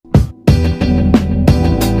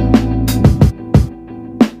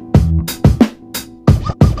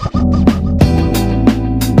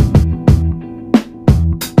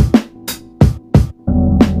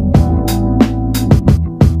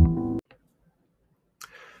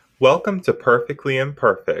Welcome to Perfectly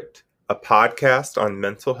Imperfect, a podcast on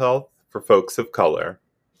mental health for folks of color.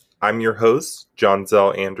 I'm your host, John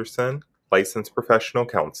Zell Anderson, licensed professional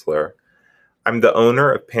counselor. I'm the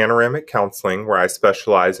owner of Panoramic Counseling, where I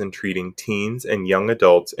specialize in treating teens and young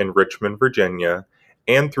adults in Richmond, Virginia,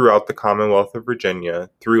 and throughout the Commonwealth of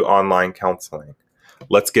Virginia through online counseling.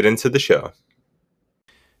 Let's get into the show.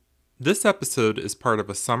 This episode is part of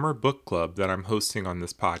a summer book club that I'm hosting on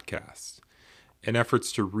this podcast. In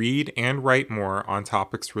efforts to read and write more on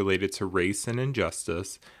topics related to race and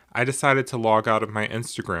injustice, I decided to log out of my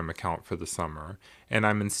Instagram account for the summer, and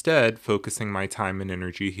I'm instead focusing my time and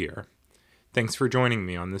energy here. Thanks for joining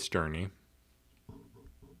me on this journey.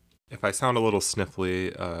 If I sound a little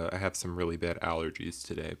sniffly, I have some really bad allergies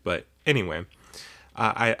today. But anyway,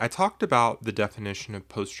 I talked about the definition of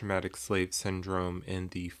post-traumatic slave syndrome in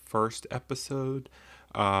the first episode,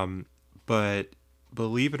 but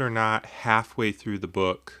believe it or not, halfway through the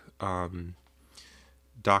book, Dr.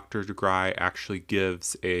 DeGruy actually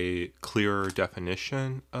gives a clearer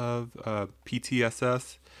definition of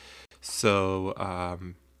PTSS. So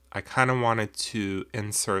I kind of wanted to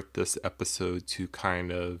insert this episode to kind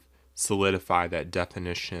of solidify that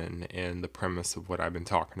definition and the premise of what I've been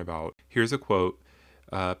talking about. Here's a quote.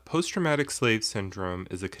 Post-traumatic slave syndrome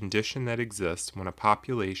is a condition that exists when a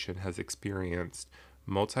population has experienced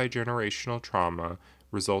multi-generational trauma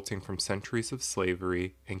resulting from centuries of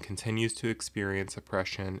slavery and continues to experience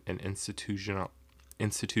oppression and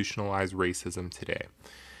institutionalized racism today.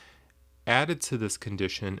 Added to this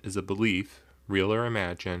condition is a belief, real or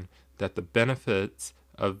imagined, that the benefits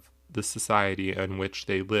of the society in which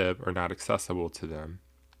they live are not accessible to them.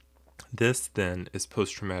 This, then, is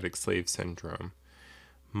post-traumatic slave syndrome.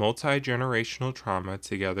 Multi-generational trauma,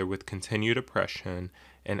 together with continued oppression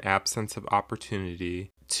and absence of opportunity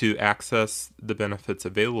to access the benefits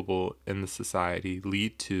available in the society,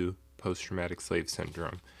 lead to post-traumatic slave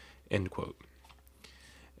syndrome, end quote.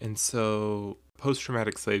 And so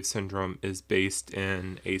post-traumatic slave syndrome is based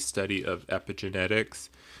in a study of epigenetics.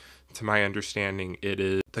 To my understanding, it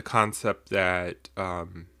is the concept that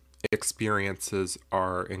experiences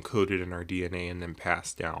are encoded in our DNA and then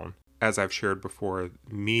passed down. As I've shared before,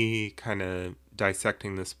 me kind of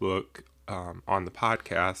dissecting this book on the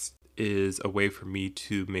podcast is a way for me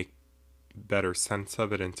to make better sense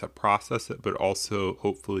of it and to process it, but also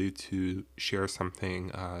hopefully to share something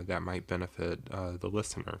that might benefit the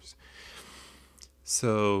listeners.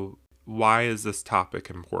 So why is this topic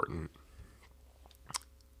important?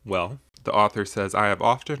 Well, the author says, I have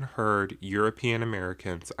often heard European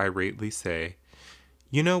Americans irately say,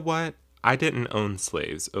 you know what? I didn't own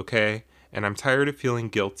slaves, okay? And I'm tired of feeling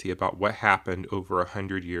guilty about what happened over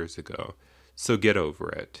 100 years ago. So get over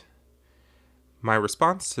it. My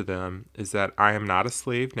response to them is that I am not a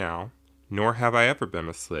slave now, nor have I ever been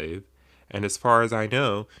a slave, and as far as I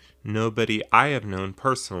know, nobody I have known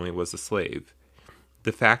personally was a slave.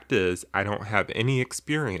 The fact is, I don't have any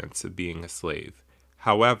experience of being a slave.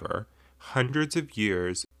 However, hundreds of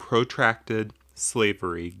years protracted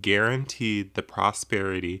slavery guaranteed the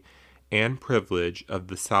prosperity and privilege of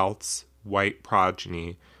the South's white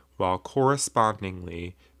progeny, while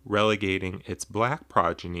correspondingly relegating its black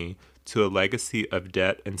progeny to a legacy of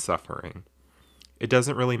debt and suffering. It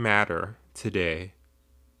doesn't really matter today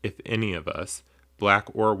if any of us,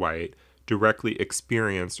 black or white, directly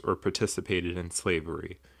experienced or participated in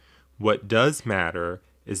slavery. What does matter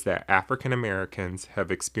is that African Americans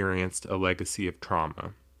have experienced a legacy of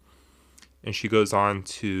trauma. And she goes on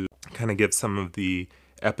to kind of give some of the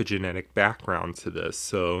epigenetic background to this.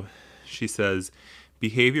 So she says,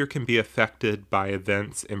 behavior can be affected by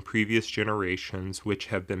events in previous generations which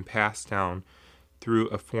have been passed down through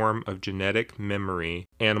a form of genetic memory,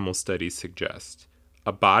 animal studies suggest.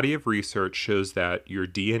 A body of research shows that your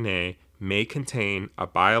DNA may contain a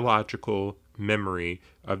biological memory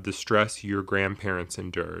of the stress your grandparents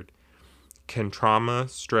endured. Can trauma,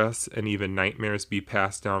 stress, and even nightmares be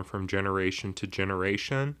passed down from generation to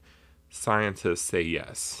generation? Scientists say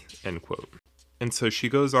yes, end quote. And so she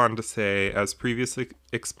goes on to say, as previously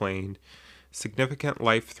explained, significant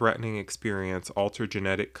life-threatening experience alter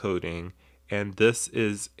genetic coding, and this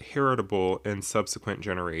is heritable in subsequent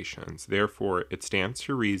generations. Therefore, it stands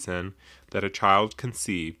to reason that a child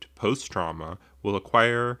conceived post-trauma will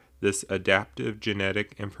acquire this adaptive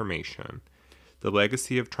genetic information. The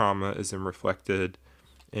legacy of trauma is reflected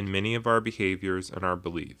in many of our behaviors and our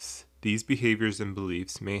beliefs. These behaviors and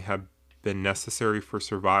beliefs may have been necessary for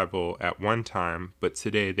survival at one time, but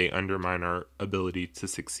today they undermine our ability to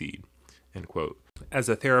succeed, end quote. As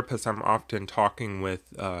a therapist, I'm often talking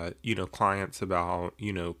with, clients about,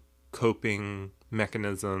 coping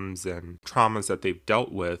mechanisms and traumas that they've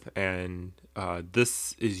dealt with. And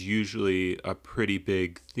this is usually a pretty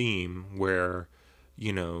big theme where,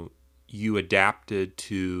 you know, you adapted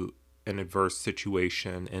to an adverse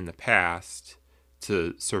situation in the past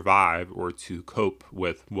to survive or to cope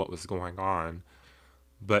with what was going on.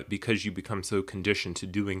 But because you become so conditioned to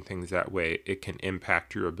doing things that way, it can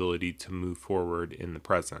impact your ability to move forward in the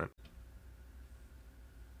present.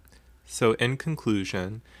 So, in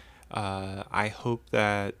conclusion, I hope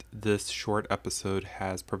that this short episode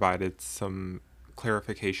has provided some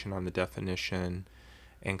clarification on the definition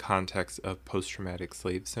and context of post traumatic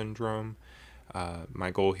slave syndrome.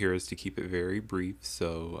 My goal here is to keep it very brief.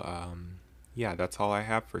 So, yeah, that's all I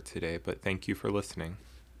have for today. But thank you for listening.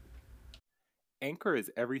 Anchor is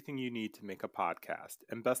everything you need to make a podcast.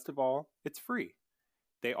 And best of all, it's free.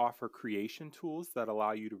 They offer creation tools that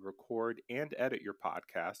allow you to record and edit your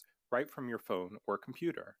podcast right from your phone or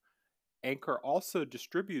computer. Anchor also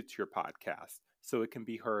distributes your podcast so it can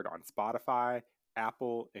be heard on Spotify,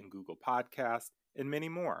 Apple, and Google Podcasts, and many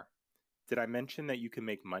more. Did I mention that you can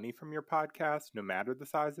make money from your podcast no matter the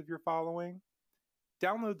size of your following?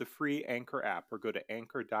 Download the free Anchor app or go to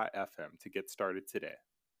anchor.fm to get started today.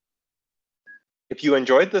 If you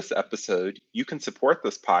enjoyed this episode, you can support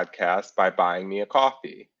this podcast by buying me a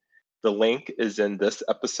coffee. The link is in this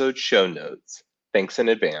episode's show notes. Thanks in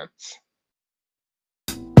advance.